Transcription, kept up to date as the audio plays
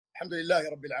الحمد لله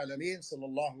رب العالمين صلى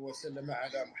الله وسلم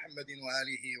على محمد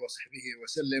وآله وصحبه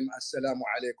وسلم. Assalamu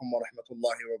alaikum wa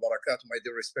rahmatullahi wa barakatuh, my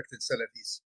dear respected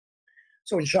Salafis.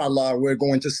 So inshallah, we're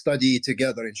going to study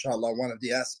together, inshallah, one of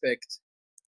the aspect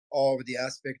of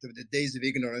the days of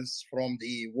ignorance from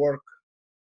the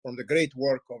great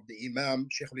work of the Imam,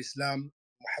 Shaykh al-Islam,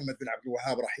 Muhammad bin Abdul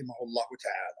Wahhab, rahimahullah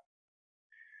ta'ala.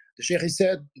 The Shaykh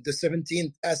said, the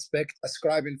 17th aspect,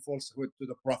 ascribing falsehood to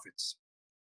the prophets.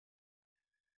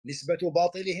 نسبة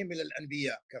باطلهم إلى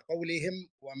الأنبياء كقوله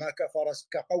وما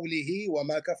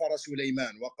كفر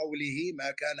سليمان وقوله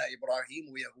ما كان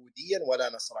إبراهيم يهوديا ولا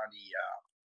نصرانيا.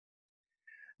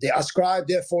 They ascribe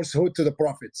their falsehood to the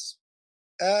prophets,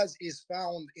 as is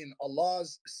found in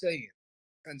Allah's saying,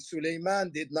 and Sulaiman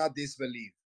did not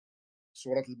disbelieve.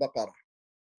 Surah Al-Baqarah,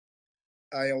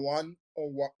 Ayah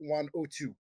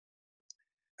 102.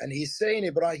 And he's saying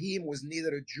Ibrahim was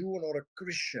neither a Jew nor a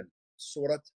Christian.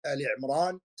 Surah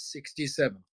Al-Imran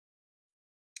 67.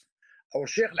 Our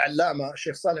Shaykh al-Allama,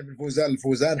 Shaykh Saalih bin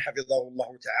Fawzan,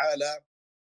 حفظهما ta'ala,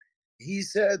 he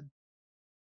said,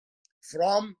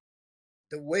 from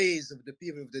the ways of the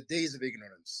people of the days of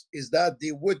ignorance is that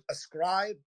they would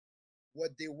ascribe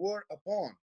what they were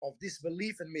upon of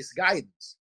disbelief and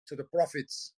misguidance to the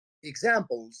prophets.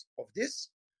 Examples of this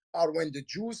are when the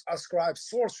Jews ascribe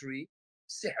sorcery,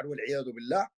 sihr wal-'iyadu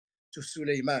billah, to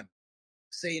Sulaiman,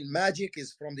 saying magic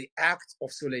is from the act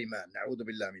of Sulaiman. Na'udhu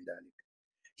billah min dhalik.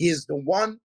 He is the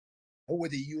one who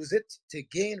would use it to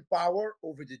gain power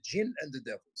over the jinn and the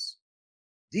devils.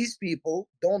 These people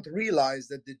don't realize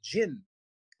that the jinn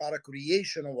are a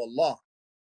creation of Allah,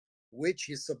 which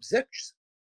He subjects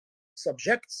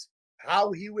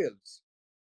how He wills.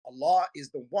 Allah is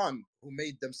the one who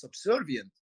made them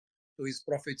subservient to His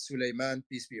Prophet Sulaiman,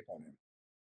 peace be upon him.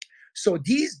 So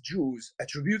these Jews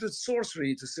attributed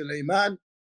sorcery to Sulaiman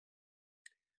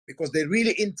because they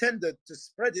really intended to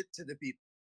spread it to the people.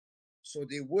 So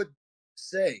they would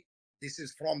say this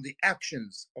is from the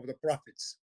actions of the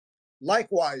prophets.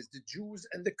 Likewise, the Jews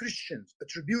and the Christians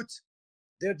attribute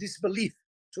their disbelief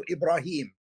to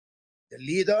Ibrahim, the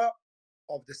leader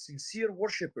of the sincere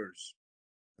worshippers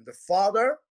and the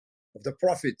father of the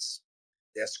prophets.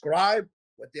 They ascribe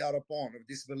what they are upon of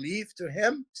disbelief to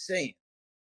him, saying,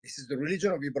 this is the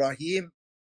religion of Ibrahim,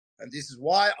 and this is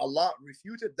why Allah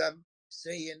refuted them,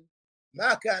 saying,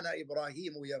 ما كان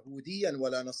إبراهيم يهوديا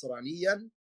ولا نصرانيا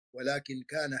ولكن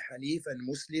كان حنيفا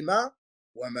مسلما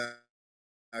وما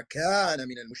كان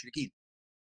من المشركين.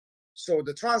 So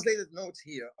the translated notes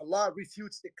here, Allah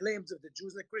refutes the claims of the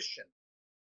Jews and the Christians.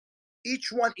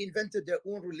 Each one invented their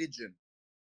own religion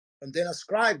and then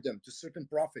ascribed them to certain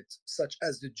prophets, such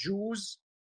as the Jews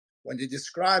when they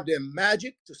described their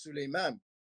magic to Sulaiman,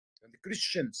 and the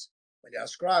Christians when they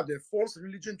ascribe their false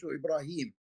religion to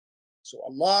Ibrahim. So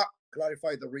Allah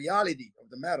clarified the reality of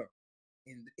the matter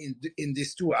in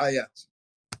these two ayat.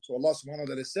 So Allah subhanahu wa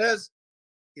ta'ala says,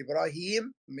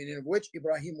 Ibrahim, meaning of which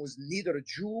Ibrahim was neither a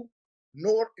Jew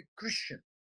nor a Christian.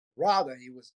 Rather,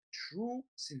 he was a true,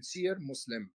 sincere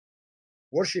Muslim,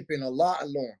 worshipping Allah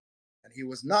alone. And he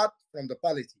was not from the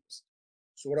polytheists.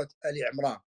 Surah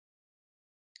Al-Imran.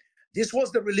 This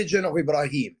was the religion of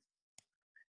Ibrahim.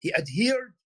 He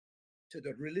adhered to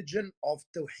the religion of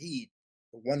Tawheed,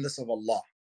 the oneness of Allah,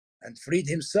 and freed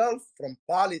himself from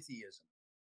polytheism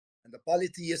and the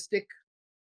polytheistic,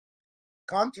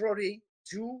 contrary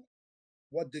to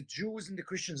what the Jews and the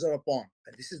Christians are upon.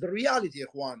 And this is the reality,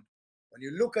 Ikhwan. When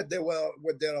you look at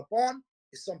what they're upon,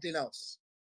 is something else.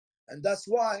 And that's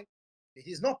why it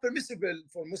is not permissible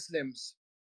for Muslims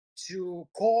to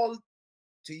call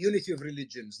to unity of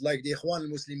religions like the Ikhwan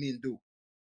al-Muslimin do,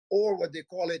 or what they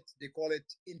call it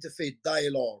interfaith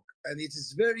dialogue. And it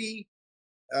is very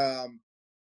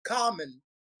common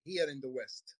here in the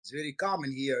West. It's very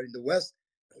common here in the West.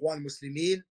 Ikhwan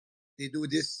Muslimin, they do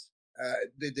this,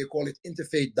 they call it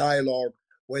interfaith dialogue,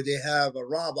 where they have a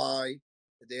rabbi,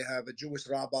 they have a Jewish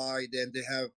rabbi, then they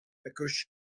have a Christian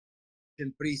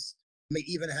priest, may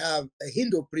even have a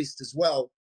Hindu priest as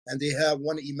well, and they have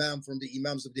one imam from the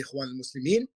imams of the Ikhwan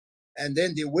al-Muslimin, and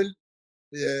then they will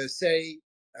say,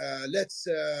 let's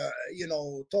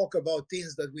talk about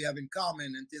things that we have in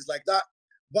common and things like that.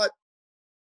 But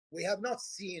we have not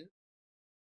seen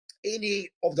any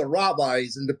of the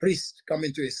rabbis and the priests come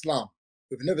into Islam.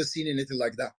 We've never seen anything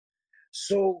like that.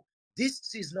 So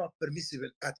this is not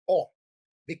permissible at all,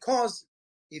 because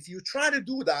if you try to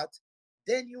do that,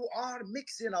 then you are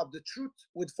mixing up the truth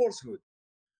with falsehood.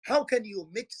 How can you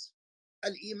mix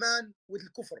al-Iman with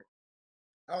al-Kufr?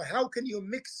 Or how can you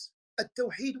mix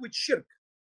al-Tawheed with shirk?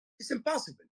 It's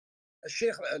impossible.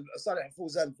 Shaykh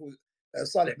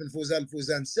Saalih bin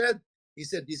Fawzan said, He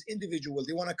said these individuals,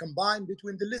 they want to combine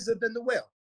between the lizard and the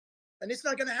whale. And it's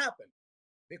not going to happen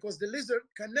because the lizard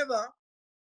can never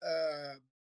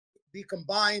be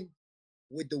combined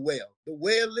with the whale. The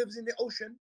whale lives in the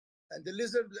ocean and the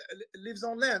lizard lives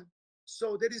on land.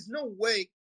 So there is no way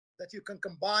that you can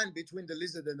combine between the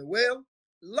lizard and the whale.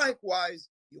 Likewise,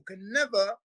 you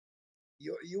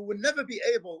will never be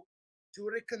able to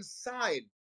reconcile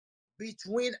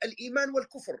between al-iman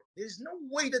wal-kufr. There is no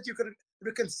way that you can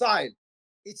reconcile.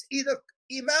 It's either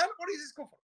iman or it is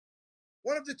kufr.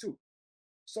 One of the two.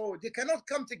 So they cannot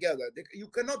come together. You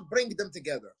cannot bring them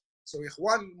together. So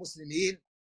Ikhwan Muslimin,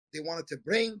 they wanted to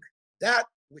bring that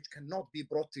which cannot be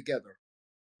brought together,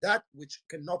 that which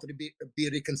cannot be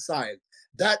reconciled,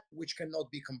 that which cannot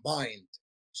be combined.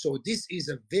 So this is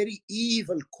a very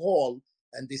evil call,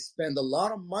 and they spend a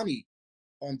lot of money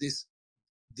on this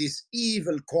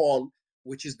evil call,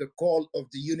 which is the call of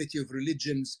the unity of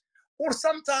religions. Or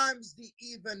sometimes they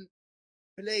even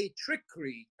play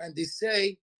trickery and they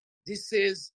say this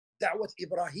is Da'wat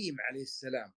Ibrahim alayhi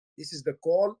salam. This is the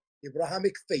call,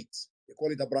 Abrahamic faith. They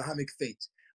call it Abrahamic faith.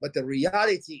 But the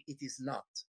reality, it is not.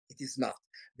 It is not.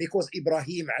 Because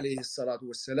Ibrahim alayhi salatu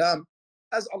wassalam,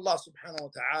 as Allah subhanahu wa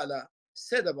ta'ala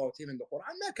said about him in the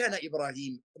Quran, ما كان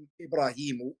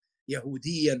إبراهيم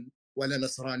يهوديا ولا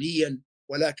نصرانيا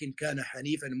ولكن كان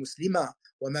حنيفا مسلما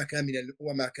وما كان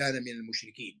من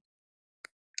المشركين.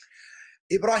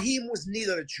 Ibrahim was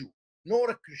neither a Jew nor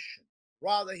a Christian.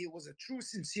 Rather, he was a true,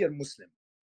 sincere Muslim,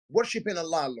 worshipping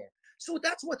Allah alone. So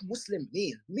that's what Muslim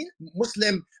means.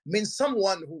 Muslim means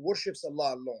someone who worships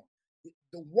Allah alone.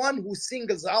 The one who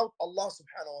singles out Allah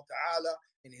subhanahu wa ta'ala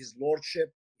in his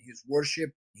lordship, his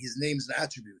worship, his names and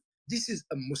attributes. This is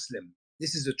a Muslim.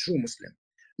 This is a true Muslim.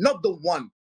 Not the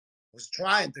one who's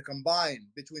trying to combine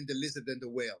between the lizard and the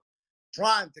whale.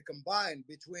 Trying to combine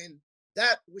between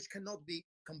that which cannot be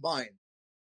combined.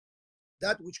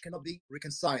 That which cannot be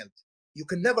reconciled. You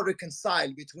can never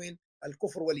reconcile between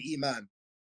al-kufr wal-iman,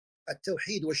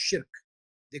 al-tawheed wal-shirk.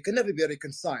 They can never be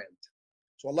reconciled.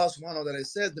 So Allah subhanahu wa ta'ala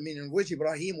says the meaning in which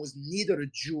Ibrahim was neither a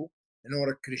Jew nor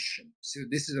a Christian. So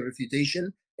this is a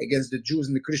refutation against the Jews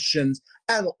and the Christians,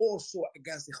 and also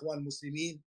against Ikhwan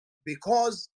Muslimin,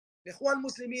 because Ikhwan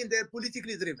Muslimin, they're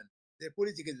politically driven. They're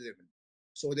politically driven.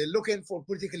 So they're looking for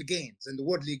political gains and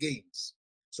worldly gains.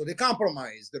 So they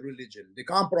compromise the religion. They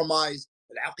compromise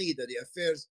al-aqidah, the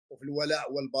affairs of al-wala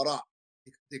wal-bara.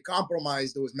 They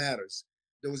compromise those matters.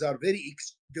 Those are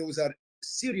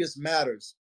serious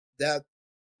matters that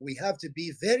we have to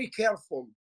be very careful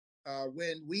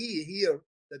when we hear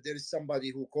that there is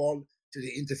somebody who called to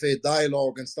the interfaith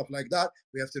dialogue and stuff like that.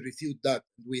 We have to refute that.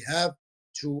 We have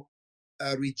to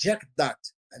reject that,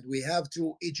 and we have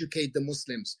to educate the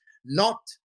Muslims not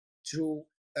to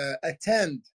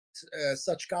attend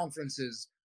such conferences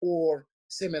or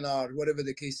seminar, whatever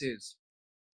the case is.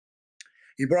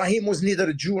 Ibrahim was neither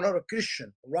a Jew nor a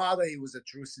Christian. Rather, he was a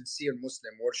true, sincere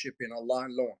Muslim, worshipping Allah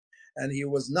alone. And he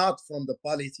was not from the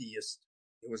polytheists.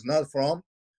 He was not from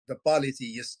the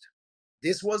polytheists.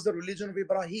 This was the religion of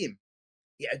Ibrahim.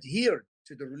 He adhered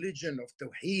to the religion of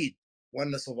Tawheed,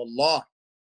 oneness of Allah,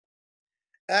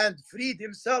 and freed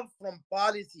himself from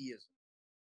polytheism.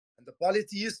 And the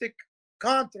polytheistic,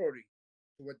 contrary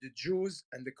to what the Jews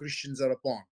and the Christians are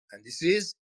upon. And this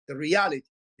is the reality.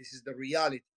 This is the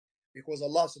reality. Because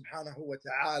Allah subhanahu wa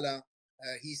ta'ala,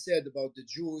 he said about the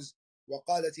Jews,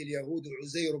 وَقَالَتِ الْيَهُودُ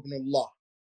عُزَيْرُ بْنُ اللَّهِ.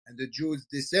 And the Jews,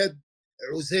 they said,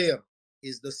 Uzair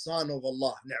is the son of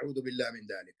Allah. نَعُوذُ بِاللَّهِ مِنْ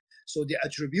ذَلِكَ. So they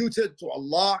attributed to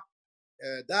Allah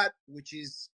that which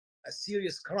is a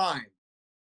serious crime,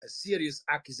 a serious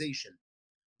accusation,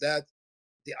 that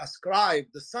they ascribe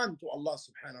the son to Allah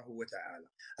subhanahu wa ta'ala.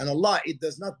 And Allah, it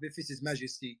does not befit His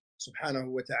Majesty subhanahu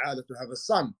wa ta'ala to have a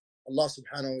son. Allah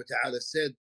subhanahu wa ta'ala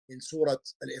said in Surah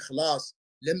Al-Ikhlas,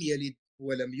 لَمْ يَلِدْ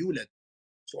وَلَمْ يُولَدْ.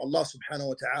 So Allah subhanahu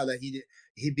wa ta'ala,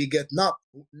 he begat not,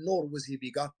 nor was he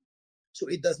begotten. So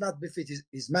it does not befit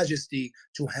His Majesty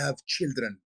to have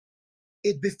children.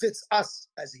 It befits us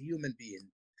as a human being,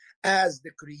 as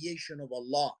the creation of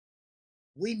Allah.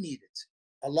 We need it.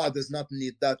 Allah does not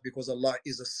need that, because Allah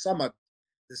is a Samad,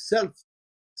 the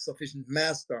self-sufficient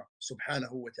Master,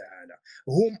 subhanahu wa ta'ala,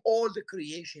 whom all the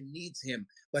creation needs Him,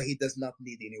 but He does not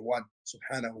need anyone,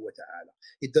 subhanahu wa ta'ala.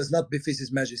 It does not befit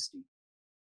His Majesty.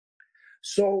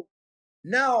 So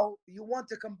now you want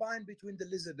to combine between the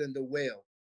lizard and the whale.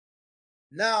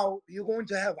 Now you're going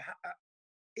to have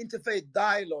interfaith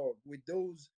dialogue with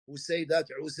those who say that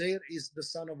Uzair is the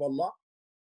son of Allah.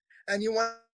 And you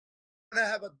want to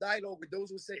have a dialogue with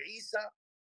those who say Isa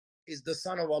is the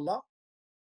son of Allah.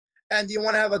 And you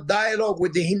want to have a dialogue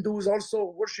with the Hindus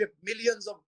also, worship millions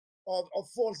of of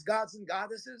false gods and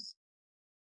goddesses?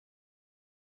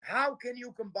 How can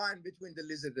you combine between the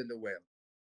lizard and the whale?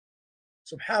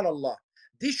 Subhanallah.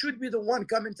 This should be the one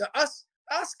coming to us,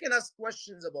 asking us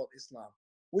questions about Islam.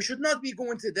 We should not be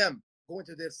going to them, going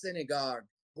to their synagogue,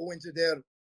 going to their,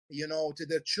 to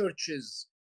their churches.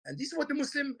 And this is what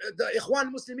the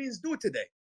Ikhwan Muslims do today.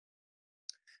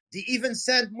 They even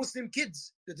send Muslim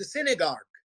kids to the synagogue.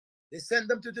 They send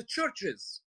them to the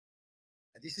churches.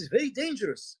 And this is very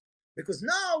dangerous, because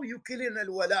now you're killing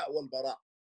al-wala wal-bara.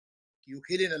 You're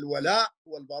killing al-wala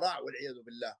wal-bara wal-'iyadu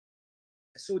billah.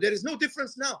 So there is no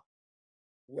difference now.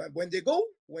 When they go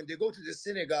to the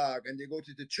synagogue and they go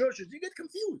to the churches, they get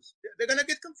confused. They're going to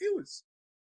get confused.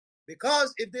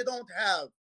 Because if they don't have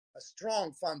a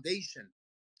strong foundation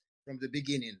from the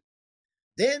beginning,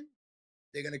 then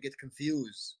they're going to get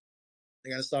confused.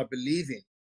 They're going to start believing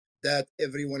that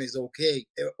everyone is okay.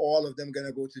 All of them going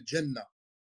to go to Jannah.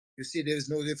 You see, there is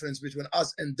no difference between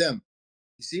us and them.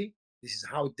 You see, this is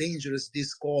how dangerous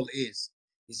this call is.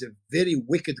 It's a very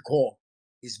wicked call.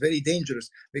 It's very dangerous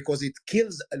because it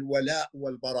kills al-wala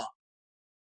wal-bara.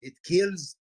 It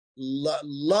kills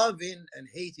loving and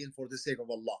hating for the sake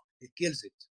of Allah. It kills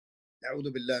it.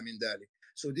 Na'udhu billah min dhalik.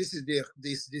 So this is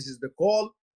the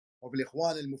call of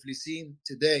al-Ikhwan al-Muflisin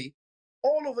today.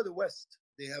 All over the West,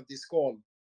 they have this call.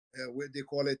 Where they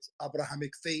call it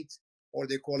Abrahamic faith, or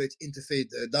they call it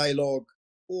interfaith dialogue,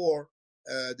 or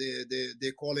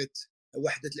they call it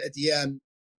Wahdat al-Adyan,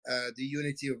 the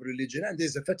unity of religion. And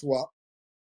there's a fatwa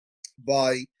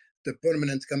by the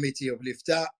Permanent Committee of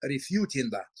Al-Ifta refuting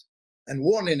that and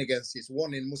warning against this,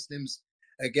 warning Muslims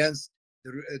against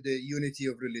the unity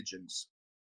of religions.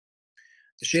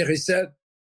 The Shaykh said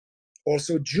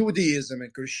also Judaism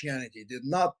and Christianity did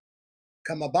not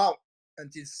come about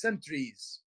until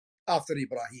centuries after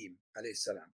Ibrahim alayhi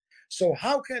salam. So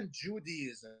how can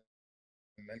Judaism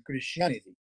and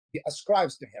Christianity be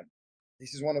ascribed to him?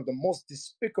 This is one of the most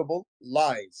despicable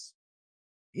lies.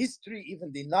 History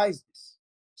even denies this,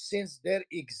 since there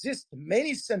exist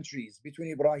many centuries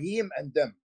between Ibrahim and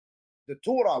them. The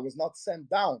Torah was not sent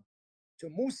down to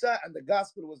Musa, and the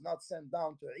gospel was not sent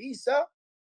down to Isa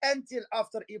until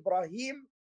after Ibrahim,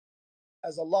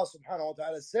 as Allah subhanahu wa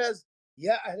ta'ala says,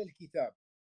 Ya Ahl al-Kitab,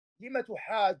 lima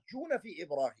tuhajjuna fi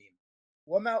Ibrahim,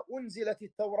 وما أنزلت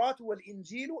التوراة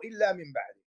والإنجيل إلا من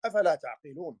بعده أفلا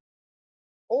تعقلون.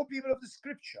 O people of the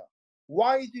scripture,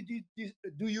 why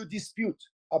do you dispute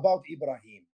about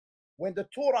Ibrahim when the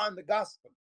Torah and the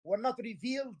gospel were not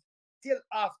revealed till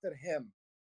after him?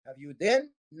 Have you then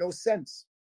no sense?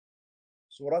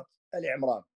 Surah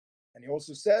Al-Imran. And he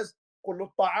also says, كل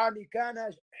الطعام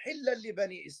كان حلا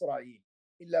لبني إسرائيل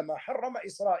إلا ما حرم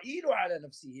إسرائيل على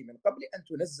نفسه من قبل أن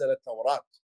تنزل التوراة.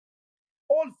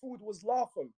 All food was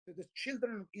lawful to the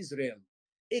children of Israel,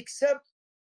 except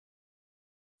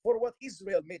for what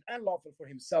Israel made unlawful for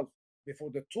himself before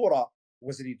the Torah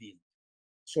was revealed.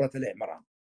 Surah Al-Imran.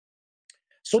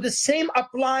 So the same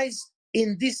applies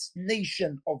in this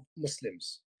nation of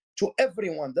Muslims to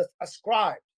everyone that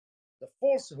ascribed the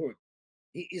falsehood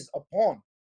he is upon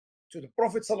to the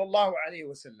Prophet sallallahu alaihi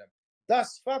wasallam,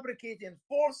 thus fabricating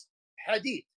false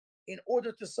hadith in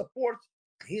order to support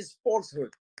his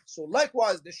falsehood. So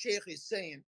likewise, the Shaykh is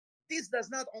saying this does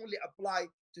not only apply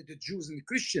to the Jews and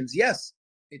Christians. Yes,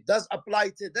 it does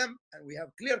apply to them, and we have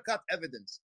clear-cut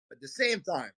evidence. But at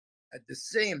the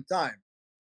same time,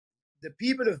 the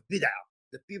people of bid'ah,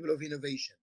 the people of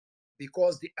innovation,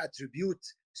 because they attribute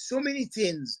so many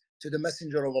things to the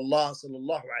Messenger of Allah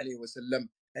sallallahu alaihi wasallam,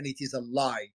 and it is a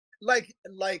lie. Like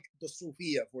the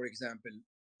Sufiya, for example,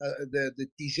 the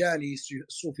Tijani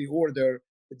Sufi order,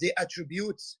 they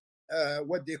attribute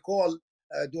what they call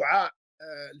dua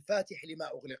al-Fatih lima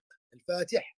ughliq,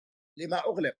 al-Fatih lima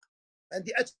ughliq, and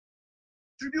they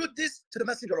attribute this to the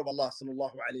Messenger of Allah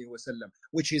sallallahu alaihi wasallam,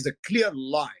 which is a clear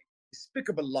lie,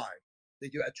 despicable lie,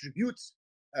 that you attribute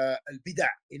al-bid'ah,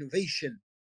 innovation,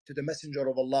 to the Messenger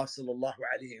of Allah sallallahu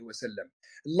alaihi wasallam.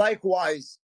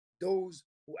 Likewise, those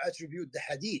who attribute the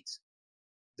hadith,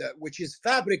 which is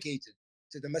fabricated,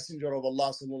 to the Messenger of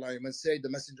Allah sallallahu alaihi wasallam, say the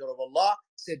Messenger of Allah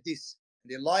said this,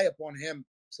 they lie upon him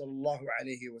sallallahu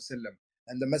alaihi wasallam.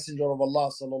 And the Messenger of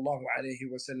Allah sallallahu alaihi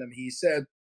wasallam, he said,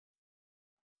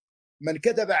 "Man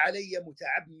kadaba alayya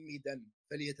muta'ammidan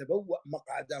falyatabawa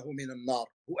maq'adahu min an-nar."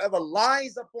 Whoever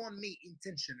lies upon me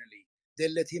intentionally,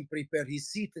 then let him prepare his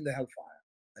seat in the hellfire.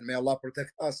 And may Allah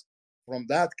protect us from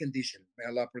that condition. May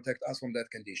Allah protect us from that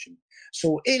condition.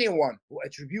 So anyone who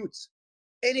attributes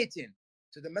anything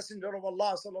to the Messenger of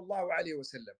Allah sallallahu alaihi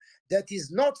wasallam that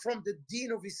is not from the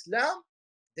deen of Islam,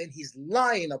 then he's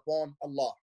lying upon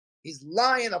Allah. He's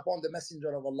lying upon the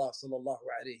Messenger of Allah sallallahu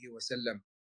alaihi wasallam.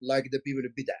 like the people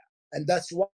of bid'ah. And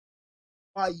that's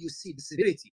why you see the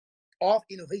severity of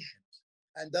innovations.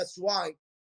 And that's why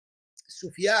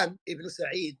Sufyan ibn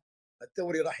Sa'id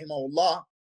al-Thawri rahimahullah,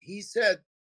 he said,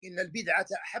 إن البدعة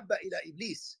أحب إلى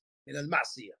إبليس من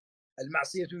المعصية.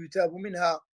 المعصية يتاب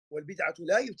منها والبدعة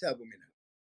لا يتاب منها.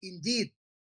 Indeed,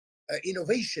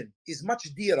 innovation is much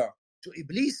dearer to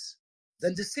Iblis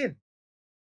than the sin.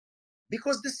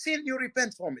 Because the sin, you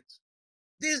repent from it.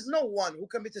 There is no one who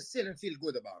commits a sin and feel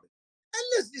good about it.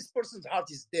 Unless this person's heart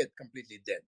is dead, completely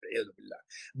dead.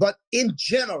 But in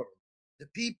general, the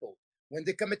people, when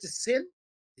they commit a sin,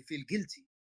 they feel guilty.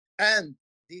 And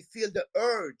they feel the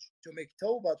urge to make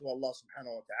tawbah to Allah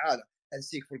subhanahu wa ta'ala and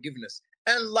seek forgiveness.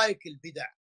 Unlike al-bid'ah,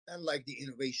 unlike the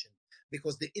innovation.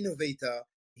 Because the innovator,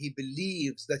 he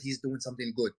believes that he's doing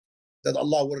something good, that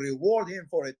Allah will reward him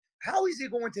for it. How is he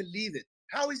going to leave it?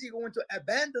 How is he going to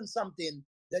abandon something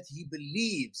that he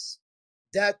believes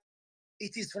that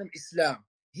it is from Islam?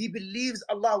 He believes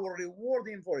Allah will reward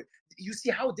him for it. You see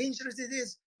how dangerous it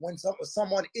is when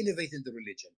someone innovates in the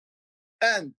religion.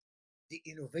 And the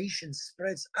innovation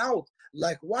spreads out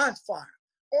like wildfire.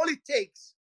 All it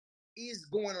takes is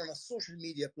going on a social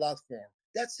media platform.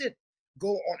 That's it.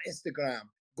 Go on Instagram,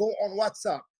 go on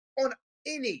WhatsApp, on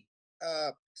any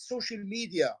social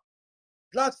media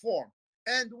platform.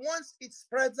 And once it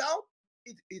spreads out,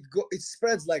 it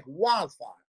spreads like wildfire.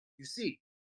 You see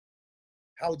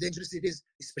how dangerous it is,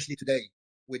 especially today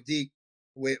with the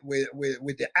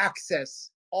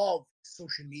access of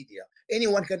social media.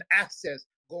 Anyone can access,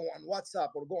 go on WhatsApp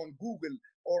or go on Google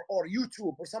or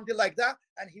YouTube or something like that,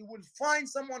 and he will find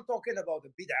someone talking about a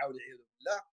bid'ah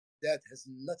that has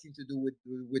nothing to do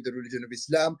with the religion of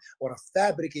Islam, or a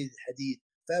fabricated hadith,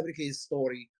 fabricated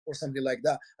story, or something like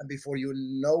that. And before you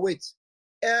know it,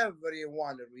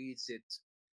 everyone reads it,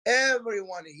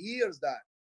 everyone hears that,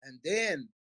 and then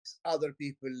other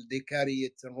people, they carry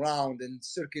it around and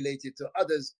circulate it to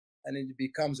others, and it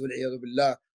becomes,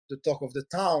 billah, the talk of the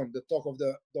town, the talk of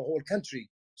the whole country.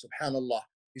 Subhanallah.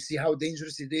 You see how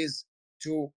dangerous it is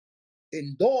to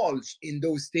indulge in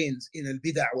those things, in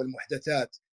al-bid'ah wal-muhdathat,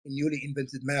 in newly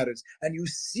invented matters. And you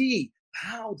see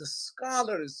how the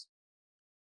scholars,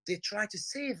 they try to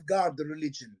safeguard the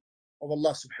religion of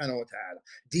Allah subhanahu wa ta'ala,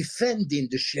 defending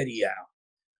the Sharia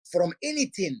from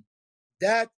anything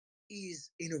that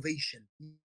is innovation,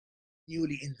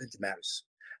 newly invented matters.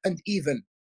 And even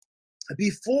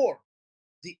before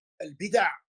the al-bid'ah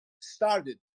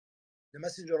started, the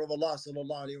Messenger of Allah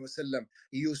sallallahu alaihi wasallam,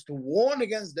 he used to warn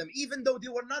against them, even though they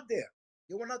were not there.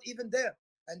 They were not even there.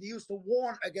 And he used to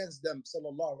warn against them,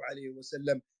 sallallahu alaihi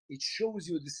wasallam. It shows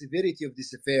you the severity of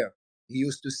this affair. He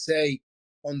used to say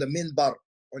on the minbar,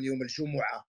 on Yawm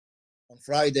al-Jumu'ah, on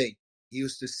Friday, he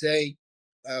used to say,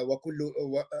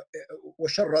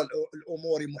 وشر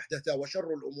الأمور محدثة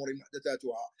وشر الأمور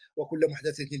محدثاتها وكل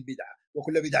محدثة بدعة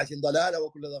وكل بدعة ضلالة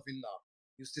وكل ضلالة في النار.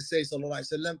 Used to say, sallallahu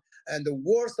alaihi wasallam, and the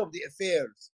worst of the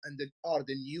affairs are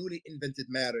the newly invented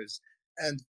matters,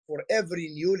 and for every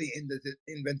newly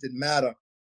invented matter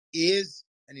is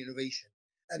an innovation,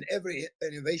 and every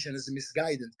innovation is a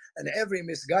misguidance, and every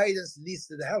misguidance leads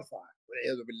to the hellfire.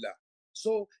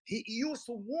 So he used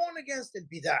to warn against the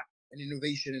bid'ah and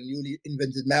innovation and newly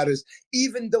invented matters,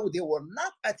 even though they were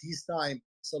not at his time,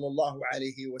 sallallahu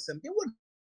alaihi wasallam. There were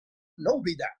no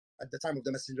bid'ah at the time of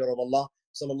the Messenger of Allah,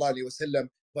 sallallahu alaihi wasallam,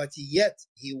 but yet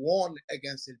he warned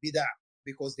against the bid'ah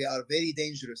because they are very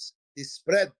dangerous. They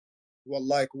spread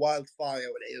like wildfire,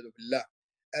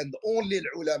 and only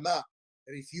al-ulama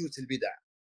refute al-bid'ah.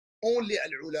 Only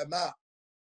al-ulama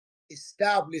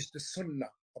establish the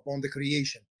sunnah upon the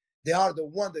creation. They are the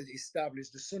one that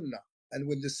established the sunnah. And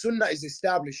when the sunnah is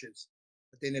established,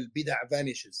 then al-bid'ah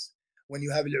vanishes. When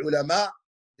you have al-ulama,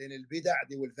 then al-bid'ah,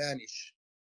 they will vanish.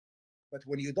 But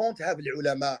when you don't have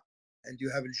al-ulama, and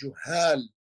you have al-juhal,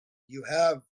 you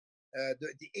have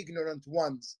the ignorant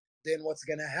ones, then what's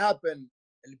going to happen?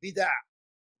 Al-bid'ah,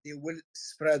 they will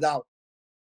spread out.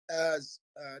 As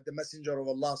the Messenger of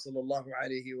Allah sallallahu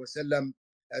alayhi wasallam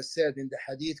said in the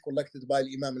hadith collected by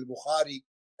Imam al-Bukhari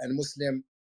and Muslim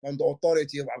on the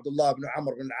authority of Abdullah ibn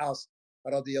Amr ibn al-As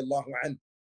radiyallahu anhu,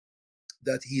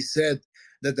 that he said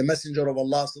that the Messenger of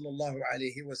Allah sallallahu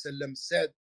alayhi wasallam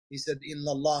said, he said, إِنَّ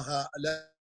اللَّهَ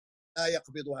لا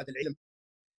يقبض هذا العلم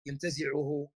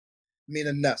ينتزعه من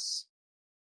الناس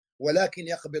ولكن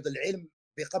يقبض العلم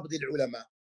بقبض العلماء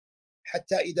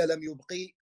حتى إذا لم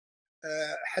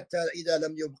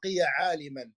يبقي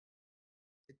عالما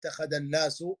اتخذ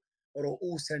الناس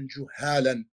رؤوسا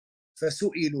جهالا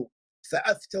فسئلوا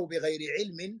فأفتوا بغير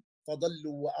علم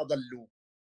فضلوا وأضلوا.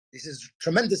 This is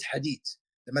tremendous hadith.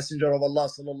 The Messenger of Allah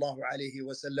sallallahu alayhi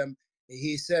wasallam,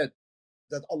 he said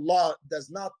that Allah does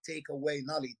not take away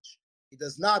knowledge. He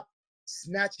does not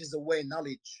snatches away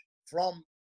knowledge from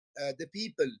the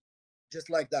people just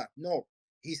like that. No,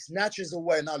 he snatches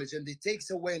away knowledge, and he takes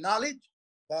away knowledge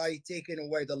by taking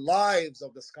away the lives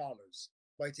of the scholars,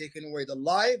 by taking away the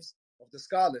lives of the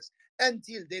scholars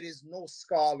until there is no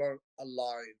scholar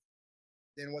alive.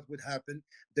 Then what would happen?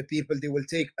 The people, they will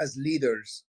take as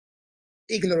leaders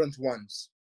ignorant ones,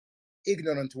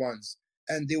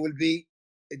 and they will be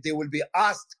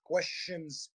asked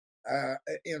questions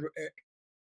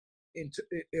in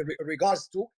regards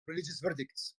to religious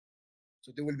verdicts.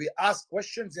 So they will be asked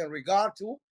questions in regard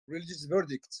to religious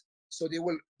verdicts. So they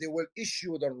will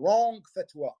issue the wrong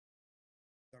fatwa,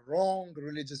 the wrong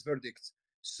religious verdicts.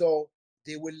 So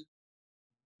they will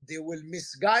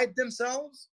misguide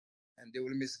themselves, and they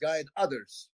will misguide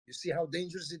others. You see how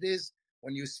dangerous it is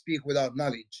when you speak without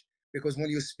knowledge. Because when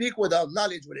you speak without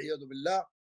knowledge, billah,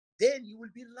 then you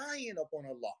will be lying upon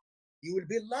Allah. You will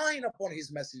be lying upon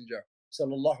His Messenger,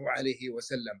 sallallahu alayhi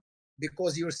wasallam,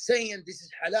 because you're saying this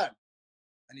is halal,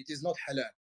 and it is not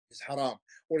halal, it's haram.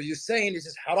 Or you're saying this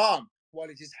is haram while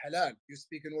it is halal. You're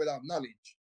speaking without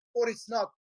knowledge. Or it's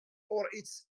not, or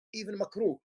it's even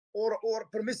makruh, or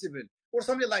permissible, or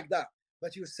something like that.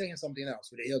 But you're saying something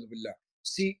else.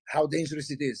 See how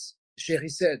dangerous it is. Shaykh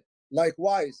said,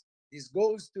 likewise, this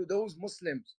goes to those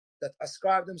Muslims that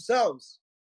ascribe themselves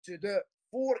to the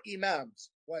 4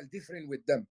 Imams while differing with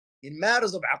them in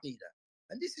matters of Aqidah.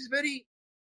 And this is very,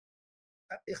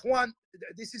 Ikhwan,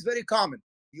 this is very common.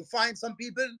 You find some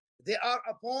people, they are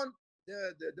upon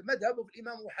the madhab of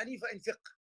Imam Abu Hanifa in fiqh,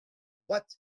 but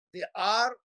they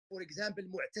are, for example,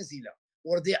 Mu'tazila,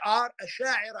 or they are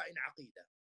Asha'ira in Aqidah.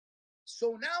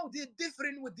 So now they're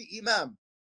different with the Imam.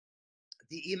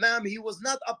 The Imam, he was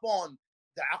not upon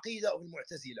the Aqidah of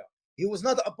Al-Mu'tazila. He was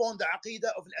not upon the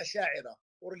Aqidah of Al-Asha'ira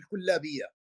or Al-Kullabiyya.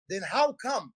 Then how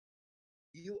come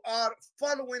you are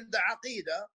following the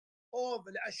Aqidah of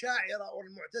Al-Asha'ira or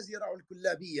Al-Mu'tazila or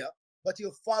Al-Kullabiyya, but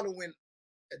you're following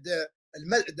the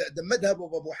madhab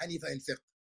of Abu Hanifa in fiqh?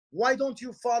 Why don't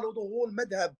you follow the whole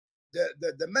madhab,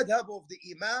 the madhab of the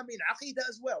Imam in Aqidah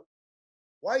as well?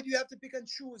 Why do you have to pick and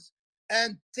choose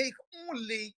and take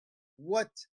only what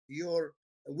your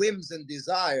whims and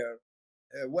desire,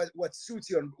 what suits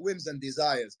your whims and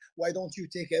desires? Why don't you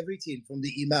take everything from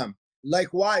the Imam?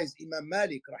 Likewise, Imam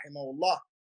Malik, rahimahullah,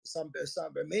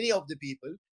 many of the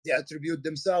people, they attribute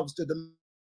themselves to the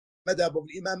madhab of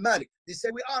Imam Malik. They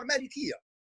say, we are Malikiyah.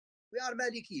 We are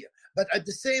Malikiyah. But at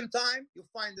the same time, you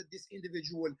find that this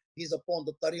individual is upon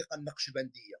the Tariqa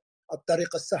al-Naqshbandiyya,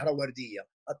 الطريقة السهروردية,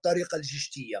 الطريقة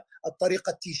الجشتية,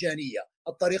 الطريقة التيجانية,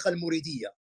 الطريقة المريدية.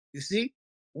 You see,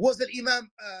 was the Imam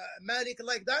Malik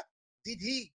like that? Did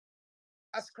he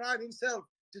ascribe himself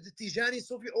to the Tijani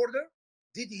Sufi order?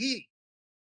 Did he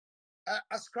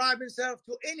ascribe himself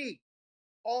to any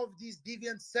of these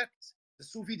deviant sects, the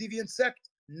Sufi deviant sect?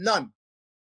 None.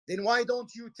 Then why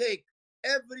don't you take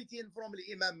everything from the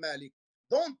Imam Malik?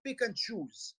 Don't pick and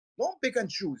choose. Don't pick and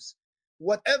choose.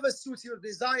 Whatever suits your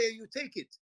desire, you take it.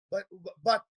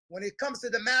 But when it comes to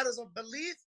the matters of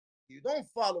belief, you don't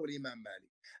follow Imam Malik.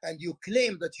 And you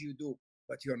claim that you do,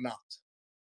 but you're not.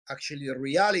 Actually, in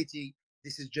reality,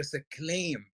 this is just a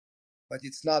claim, but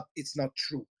it's not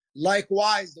true.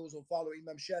 Likewise, those who follow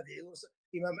Imam Shafi'i,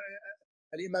 Imam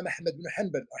Ahmad bin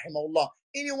Hanbal, rahimahullah,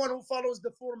 anyone who follows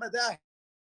the 4 madahib,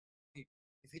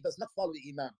 if he does not follow the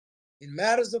Imam in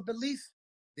matters of belief,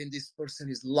 then this person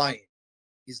is lying.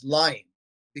 He's lying.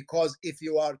 Because if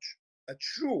you are a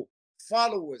true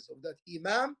followers of that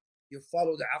Imam, you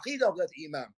follow the Aqidah of that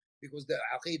Imam. Because the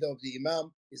Aqidah of the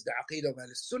Imam is the Aqidah of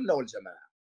Al-Sunnah wal-Jama'ah.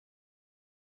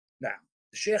 Now,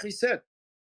 the Shaykh, he said,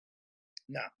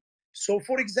 now, so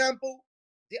for example,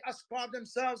 they ascribe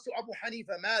themselves to Abu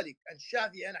Hanifa, Malik, and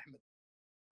Shafi'i and Ahmad.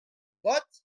 But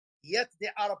yet they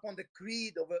are upon the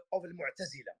creed of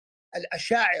Al-Mu'tazila,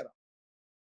 Al-Asha'ira.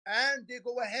 And they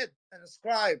go ahead and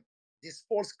ascribe this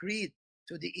false creed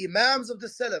to the Imams of the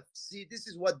Salaf. See, this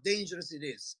is what dangerous it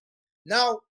is.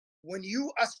 Now, when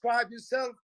you ascribe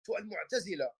yourself to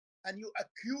Al-Mu'tazila and you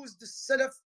accuse the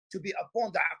Salaf to be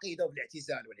upon the Aqidah of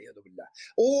Al-I'tizal,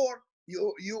 or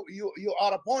you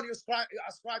are upon, you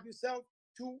ascribe yourself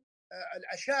to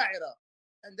Al-Asha'ira,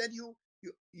 and then you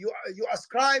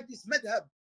ascribe this madhab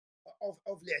of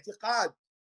Al-I'tiqad,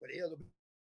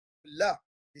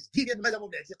 this deviant madhab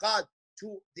of Al-I'tiqad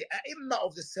to the A'imma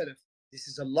of the Salaf. This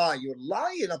is a lie. You're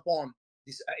lying upon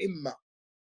this A'imma.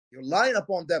 You're lying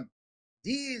upon them.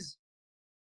 These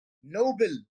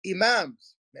noble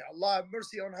Imams, may Allah have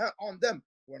mercy on them,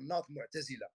 were not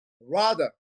Mu'tazila. Rather,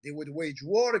 they would wage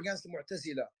war against the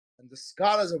Mu'tazila and the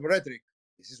scholars of rhetoric.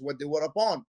 This is what they were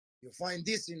upon. You find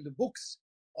this in the books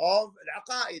of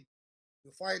Al-Aqa'id.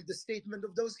 You find the statement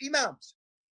of those Imams.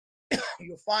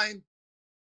 You find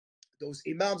those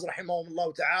Imams,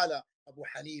 rahimahumullah ta'ala, Abu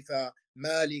Hanifa,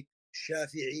 Malik,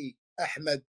 Shafi'i,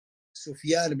 Ahmad,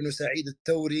 Sufyan ibn Sa'id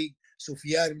al-Thawri,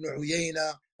 Sufyan ibn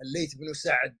Uyayna, Al-Layth ibn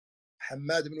Sa'd,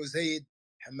 Hammad ibn Zayd,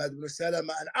 Hammad ibn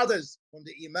Salama, and others from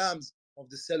the Imams of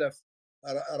the Salaf,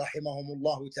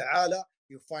 rahimahumullah ta'ala.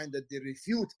 You find that they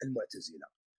refute al-Mu'tazila,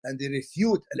 and they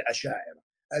refute al-Asha'ira,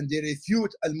 and they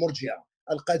refute al-Murji'a,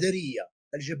 al-Qadariyya,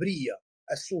 al-Jabriyya,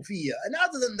 al-Sufiyya, and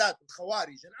other than that,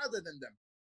 al-Khawarij, and other than them.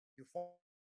 You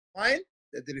find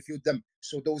that they refute them.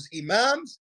 So those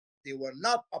Imams, they were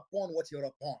not upon what you're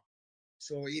upon.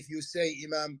 So if you say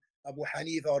Imam Abu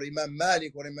Hanifa or Imam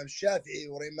Malik or Imam Shafi'i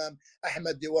or Imam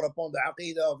Ahmad, they were upon the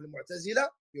Aqidah of the Mu'tazila,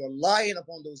 you're lying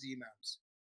upon those Imams.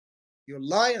 You're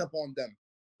lying upon them.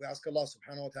 We ask Allah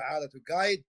subhanahu wa ta'ala to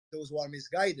guide those who are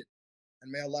misguided.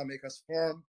 And may Allah make us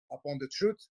firm upon the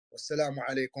truth. Wassalamu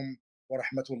alaikum wa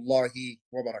rahmatullahi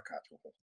wa barakatuh.